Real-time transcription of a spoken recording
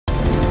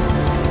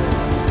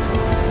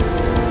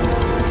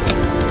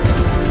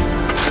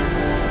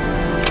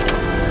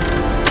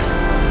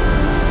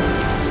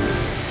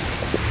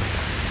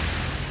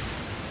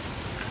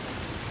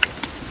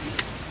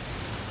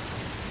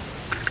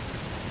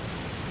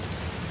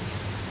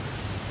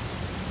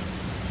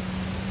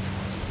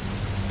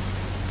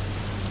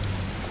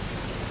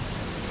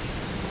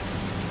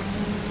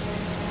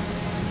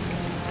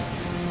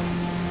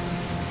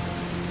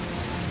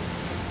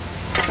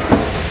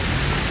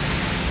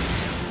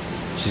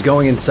She's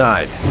going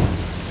inside.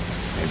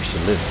 Maybe she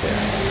lives there.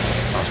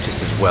 Well, it's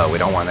just as well. We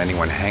don't want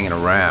anyone hanging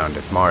around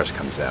if Mars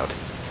comes out.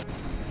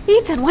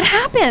 Ethan, what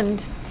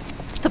happened?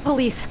 The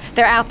police,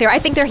 they're out there. I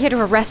think they're here to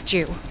arrest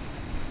you.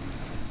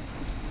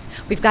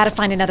 We've got to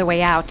find another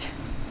way out.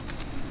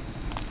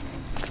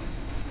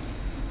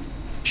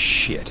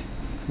 Shit.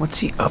 What's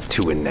he up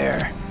to in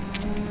there?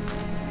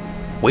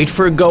 Wait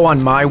for a go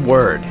on my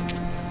word.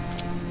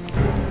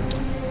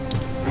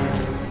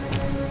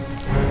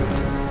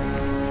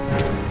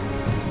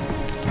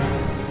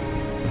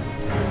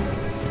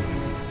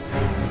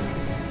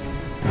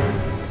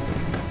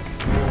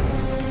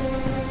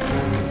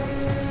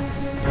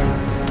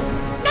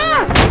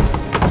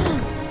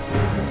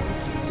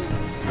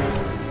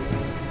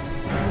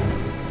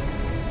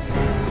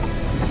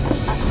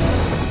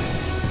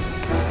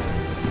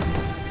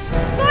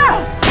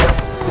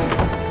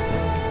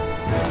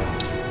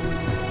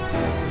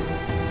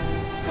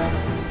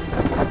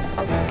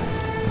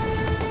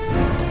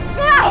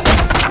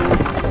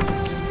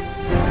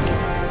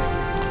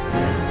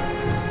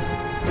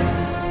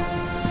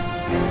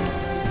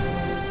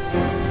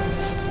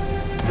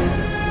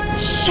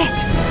 Shit!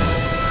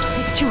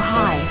 It's too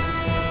high.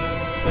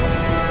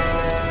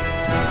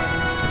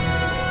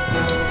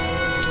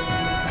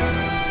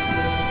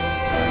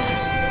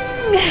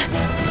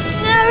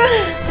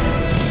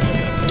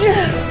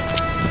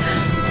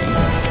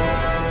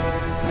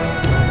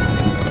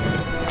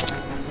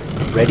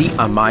 Ready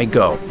on my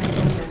go.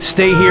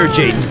 Stay here,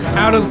 Jaden.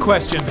 Out of the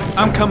question.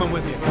 I'm coming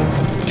with you.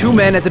 2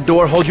 men at the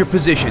door, hold your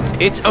positions.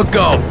 It's a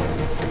go!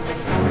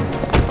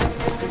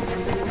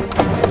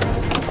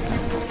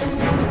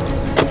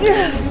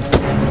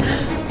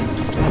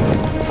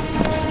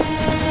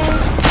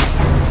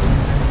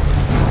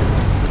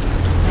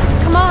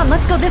 Come on,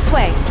 let's go this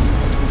way.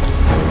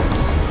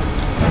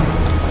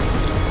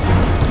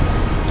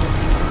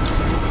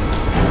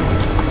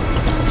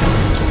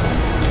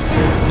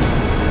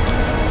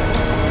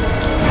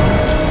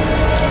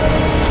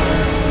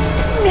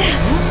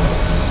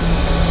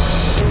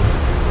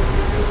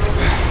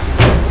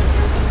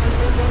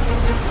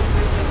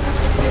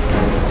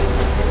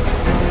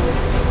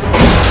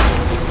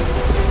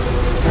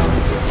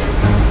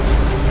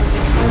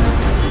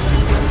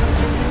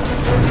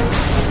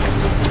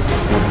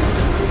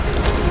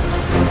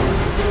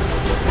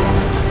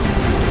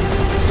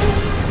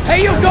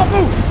 Hey, you, don't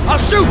move! I'll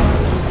shoot!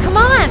 Come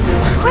on,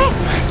 quick!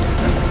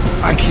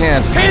 I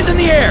can't. Hands in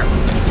the air!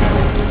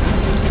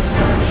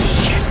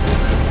 Shit.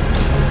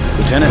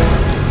 Lieutenant,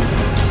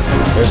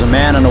 there's a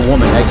man and a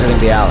woman exiting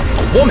the alley.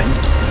 A woman?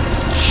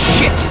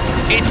 Shit!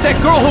 It's that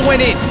girl who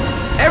went in!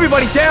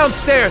 Everybody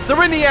downstairs!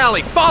 They're in the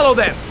alley! Follow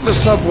them! The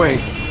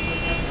subway.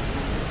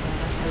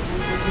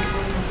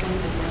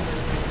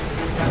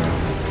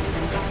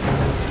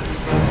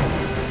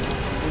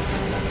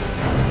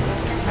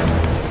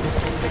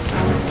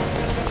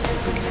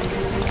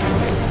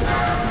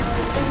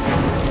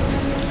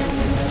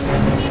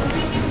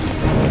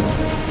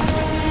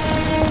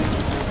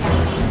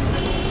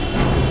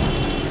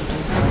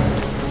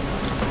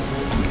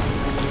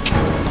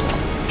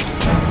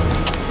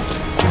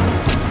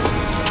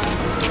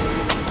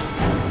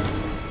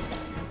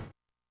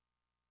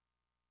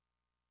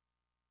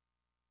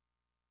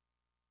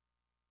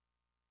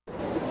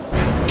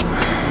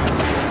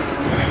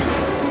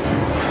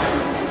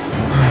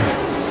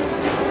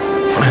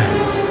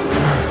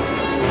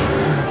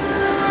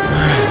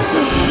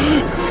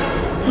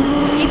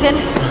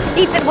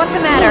 Ethan, what's the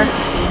matter?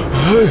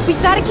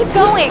 We've got to keep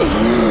going!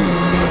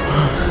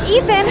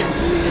 Ethan!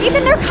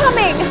 Ethan, they're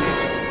coming!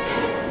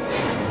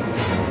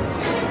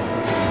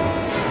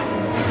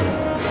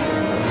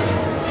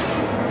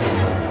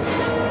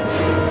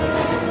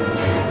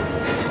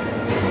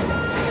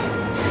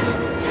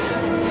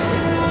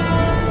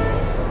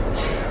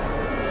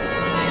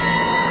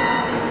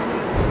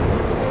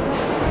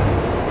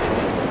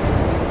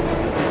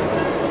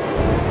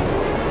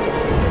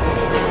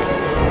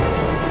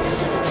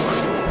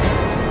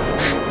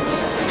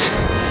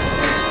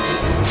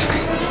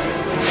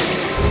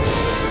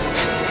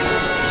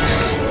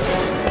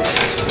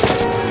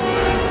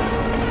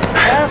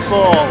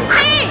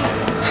 Hey!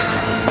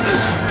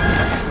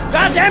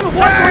 God damn it,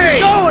 watch where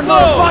you're going,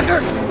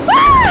 motherfucker!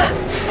 Ah!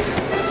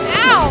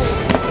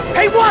 Ow!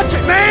 Hey, watch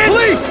it, man!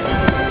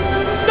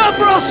 Police! Stop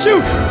or I'll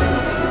shoot!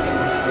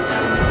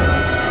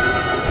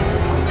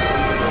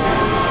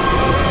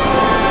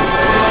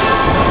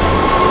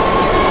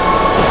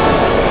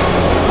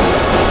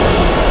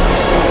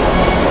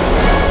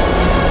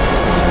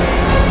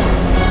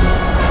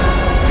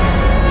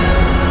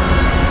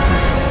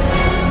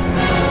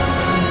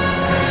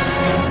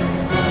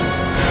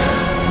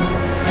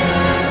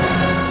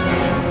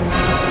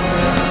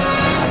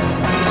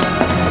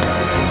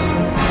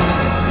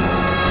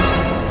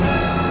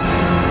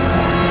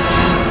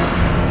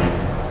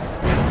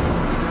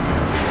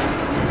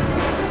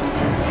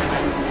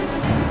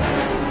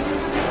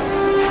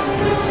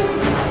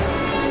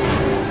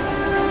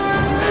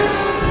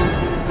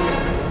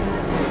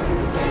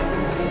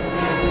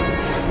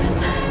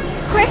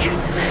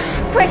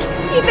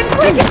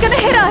 quick, it's gonna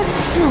hit us!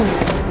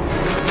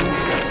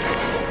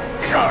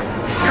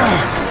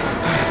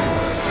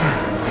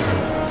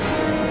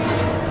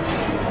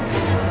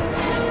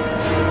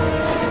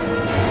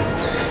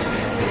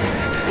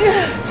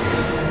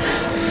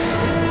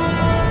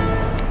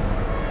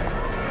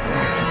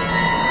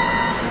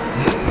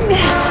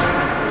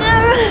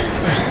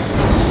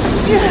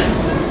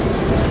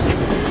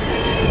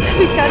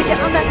 We've got to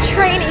get on that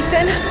train,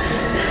 Ethan.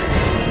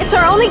 It's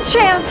our only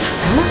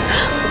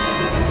chance.